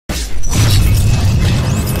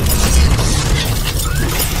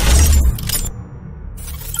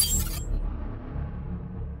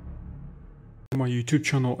my YouTube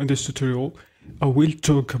channel. In this tutorial, I will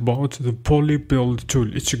talk about the Polybuild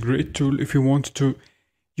tool. It's a great tool if you want to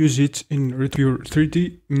use it in your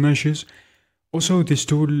 3D meshes. Also, this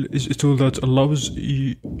tool is a tool that allows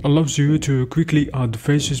you to quickly add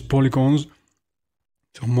faces, polygons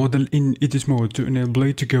to model in edit mode, to enable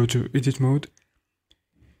it to go to edit mode.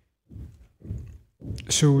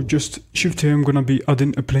 So just shift here, I'm gonna be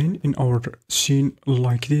adding a plane in our scene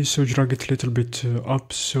like this. So drag it a little bit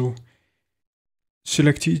up, so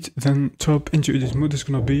select it, then tap into edit mode. It's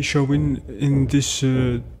gonna be showing in this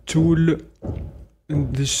toolbar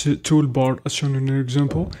as shown in an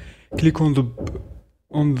example. Click on the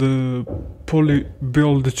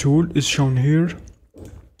Polybuild tool, is shown here.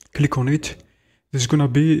 Click on it. There's gonna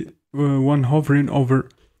be one hovering over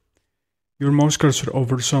your mouse cursor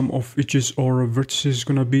over some of edges or vertices, is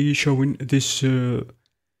gonna be showing this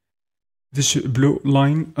this blue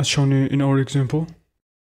line as shown in our example.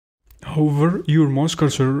 Hover your mouse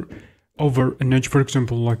cursor over an edge, for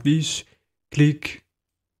example, like this. Click,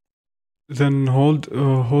 then hold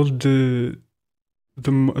the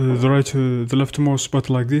left mouse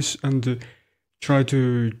button like this, and try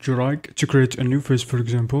to drag to create a new face, for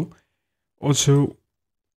example. Also,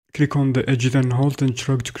 click on the edge, then hold and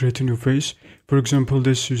drag to create a new face. For example,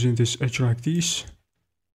 using this edge like this.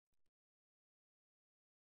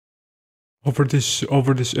 Over this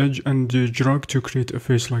edge and drag to create a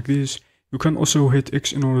face like this. You can also hit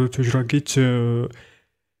X in order to drag it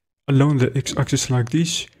along the X-axis like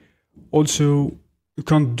this. Also, you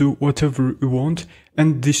can do whatever you want.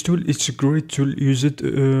 And this tool, it's a great tool. Use it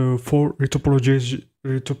for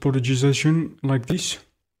retopologization like this.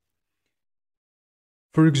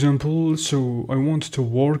 For example, so I want to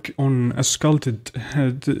work on a sculpted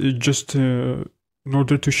head, just in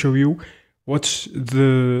order to show you what's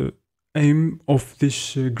the aim of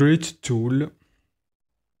this great tool.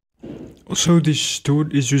 Also, this tool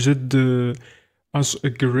is used as a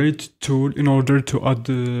great tool in order to add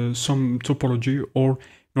some topology, or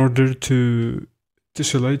in order to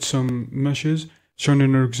select some meshes. Shown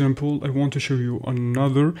in our example, I want to show you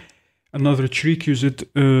another trick used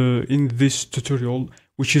in this tutorial,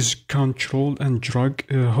 which is control and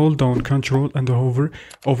drag. Hold down control and hover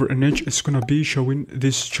over an edge. It's gonna be showing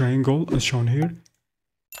this triangle as shown here.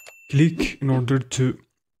 Click in order to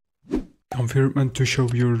confirm and to show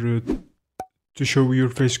your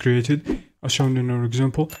face created as shown in our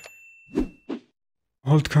example.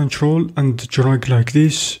 Hold control and drag like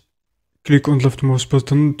this. Click on left mouse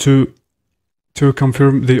button to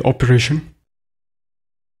confirm the operation.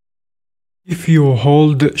 If you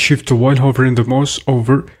hold shift while hovering the mouse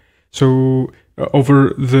over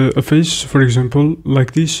the face, for example,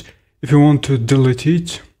 like this, if you want to delete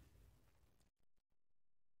it,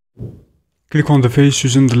 click on the face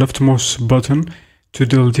using the left mouse button to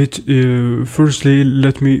delete it. Firstly,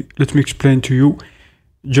 let me explain to you.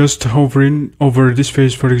 Just hovering over this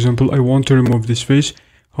face, for example, I want to remove this face.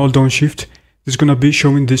 Hold down shift. It's gonna be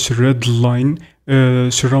showing this red line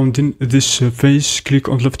surrounding this face. Click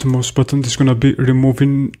on left mouse button. It's gonna be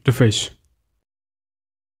removing the face.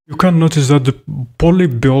 You can notice that the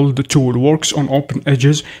Polybuild tool works on open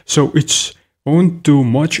edges, so it won't do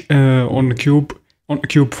much on a cube,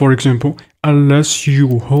 for example, unless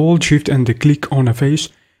you hold shift and click on a face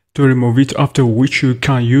to remove it, after which you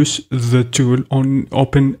can use the tool on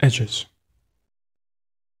open edges.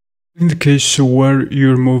 In the case where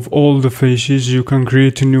you remove all the faces, you can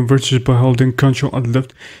create a new vertex by holding Ctrl and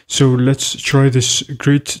left. So let's try this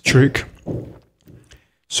great trick.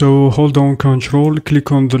 So hold down Ctrl, click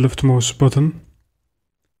on the left mouse button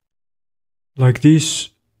like this,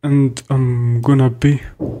 and I'm gonna be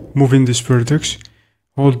moving this vertex.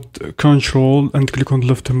 Hold Ctrl and click on the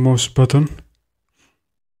left mouse button.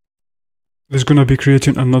 It's gonna be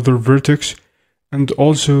creating another vertex. And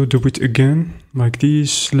also do it again, like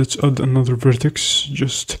this. Let's add another vertex,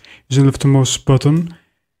 just using left mouse button.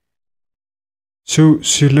 So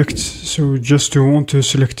just to want to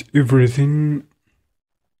select everything,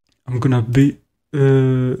 I'm gonna be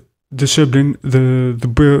disabling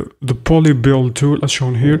the Polybuild tool as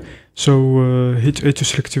shown here. So hit A to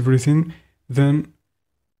select everything, then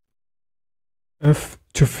F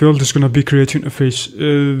to fill. Is gonna be creating a face.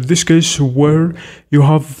 This case where you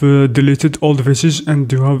have deleted all the faces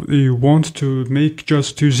and you want to make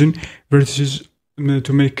just using vertices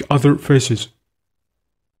to make other faces.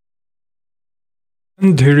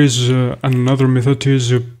 And here is another method to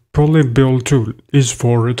use a Polybuild tool, is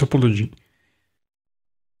for retopology.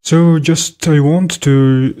 So I want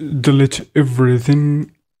to delete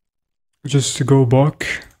everything. Just go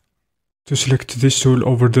back to select this tool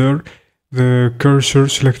over there, the cursor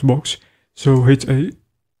select box. So hit A,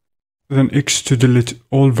 then X to delete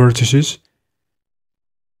all vertices.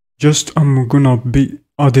 Just I'm gonna be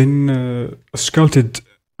adding a sculpted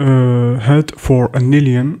head for an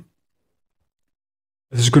alien.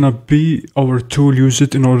 This is gonna be our tool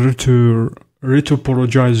used in order to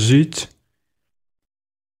retopologize it,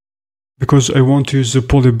 because I want to use the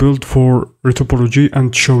Polybuild for retopology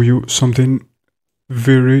and show you something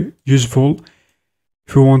very useful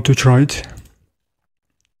if you want to try it.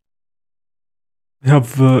 I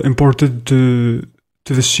have imported to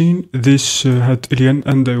the scene this head alien,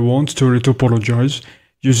 and I want to retopologize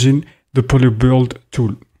using the Polybuild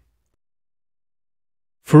tool.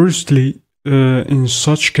 Firstly, in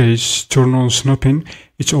such case, turn on snapping.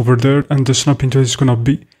 It's over there, and the snapping tool is gonna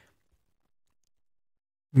be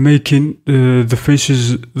making the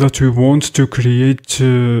faces that we want to create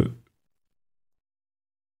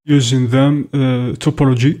using them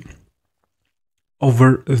topology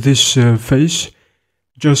over this face.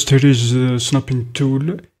 Just here is the snapping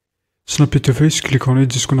tool, snap it to face, click on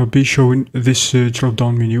it. It's gonna be showing this drop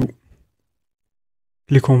down menu.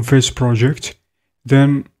 Click on face project,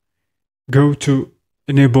 then go to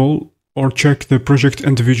enable or check the project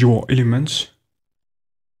individual elements.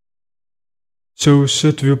 So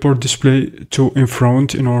set viewport display to in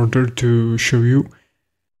front in order to show you.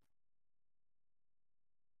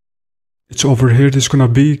 It's over here. It's gonna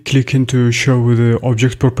be clicking to show the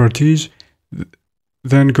object properties.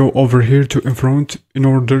 Then go over here to in front in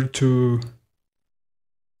order to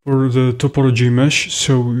for the topology mesh,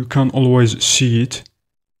 so you can always see it.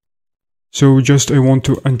 So just I want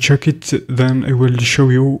to uncheck it, then I will show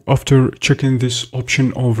you after checking this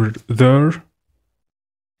option over there.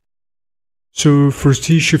 So first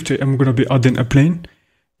Shift I'm gonna be adding a plane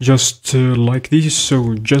just like this.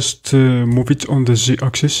 So just move it on the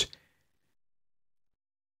Z-axis.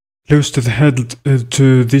 Close to the head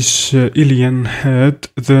to this alien head,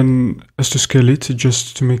 then as to scale it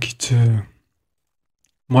just to make it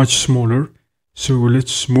much smaller. So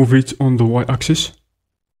let's move it on the Y-axis.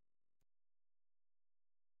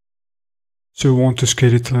 So we want to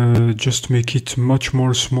scale it, just make it much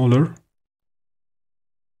more smaller.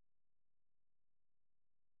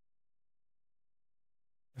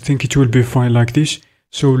 I think it will be fine like this.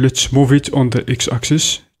 So let's move it on the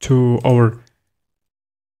X-axis to our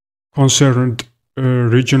concerned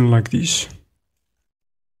region like this.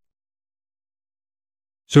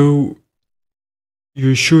 So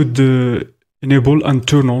you should enable and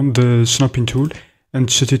turn on the snapping tool and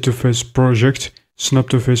set it to face project, snap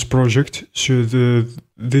to face project. So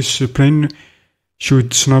this plane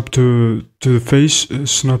should snap to the face,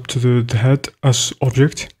 snap to the head as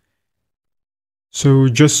object. So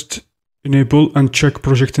just enable and check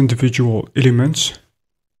project individual elements.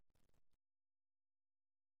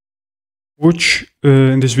 Watch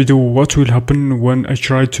in this video what will happen when I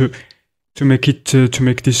try to make it to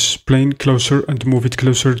make this plane closer and move it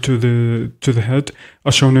closer to the head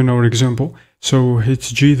as shown in our example. So hit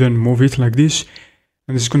G, then move it like this,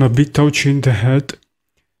 and it's gonna be touching the head.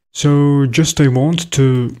 So just I want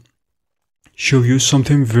to show you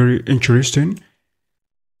something very interesting.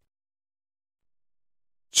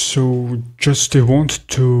 So just I want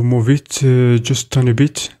to move it just a tiny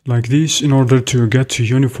bit like this in order to get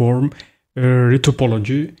uniform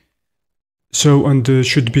retopology. So and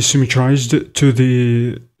should be symmetrized to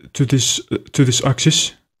this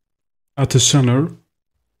axis at the center.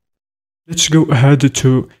 Let's go ahead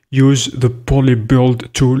to use the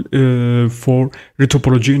Polybuild tool for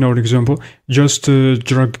retopology in our example. Just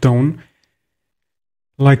drag down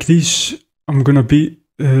like this. I'm gonna be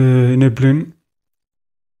enabling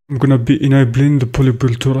the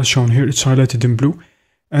Polybuild tool as shown here. It's highlighted in blue,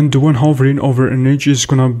 and the one hovering over an edge is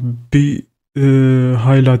gonna be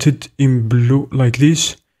highlighted in blue like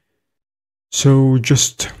this. So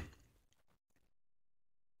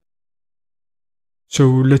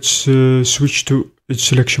let's switch to its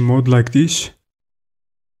selection mode like this.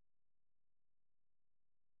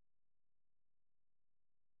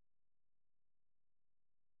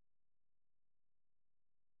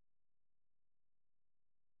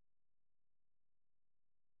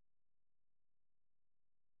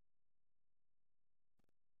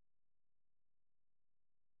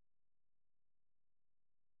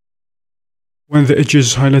 When the edge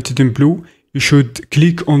is highlighted in blue, you should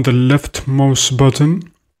click on the left mouse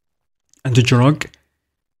button and drag.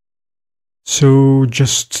 So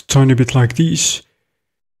just tiny bit like this.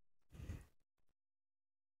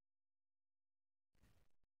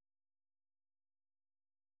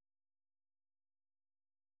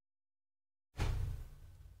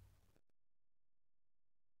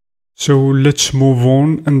 So let's move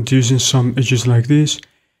on and using some edges like this.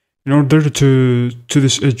 In order to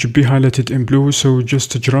this edge be highlighted in blue, so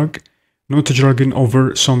just drag, not dragging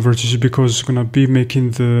over some vertices, because it's gonna be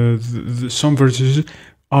making the some vertices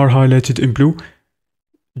are highlighted in blue,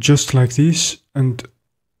 just like this, and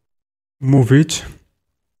move it.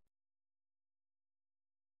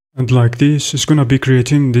 And like this, it's gonna be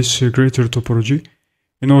creating this greater topology.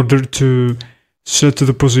 In order to set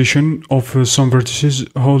the position of some vertices,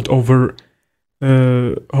 hover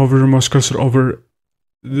your mouse cursor over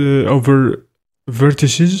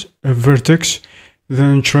vertices, vertex,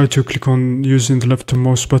 then try to click on using the left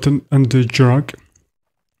mouse button and drag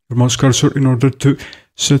your mouse cursor in order to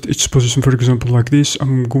set its position. For example, like this,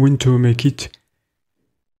 I'm going to make it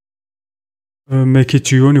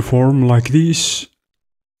uniform like this.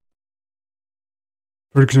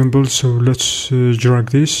 For example, so let's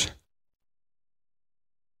drag this.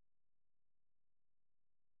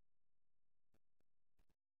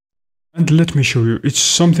 And let me show you, it's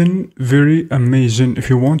something very amazing. If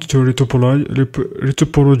you want to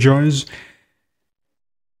retopologize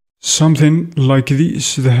something like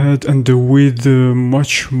this, the head and the width,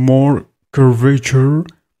 much more curvature.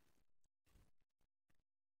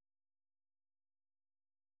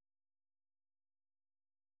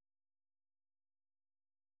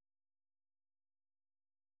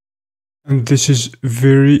 And this is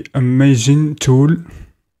very amazing tool.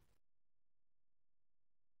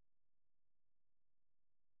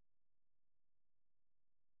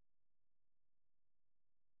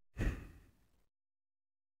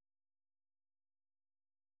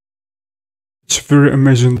 It's a very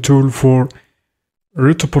amazing tool for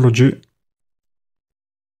retopology.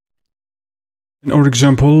 In our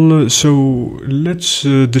example, so let's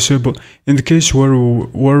disable, in the case where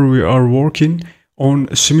we are working on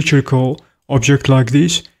a symmetrical object like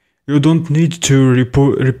this, you don't need to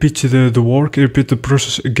repeat the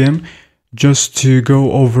process again. Just to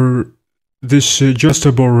go over this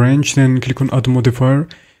adjustable range, then click on add modifier.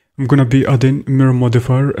 I'm gonna be adding mirror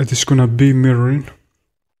modifier, and it's gonna be mirroring.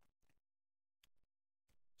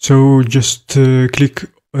 So just click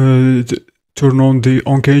turn on the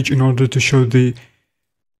on cage in order to show the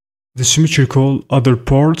symmetrical other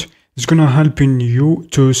part. It's gonna helping you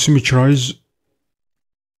to symmetrize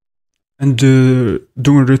and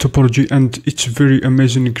doing retopology, and it's very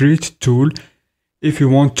amazing, great tool if you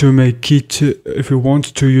want to make it, if you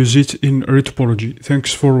want to use it in retopology.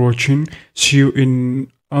 Thanks for watching. See you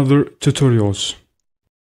in other tutorials.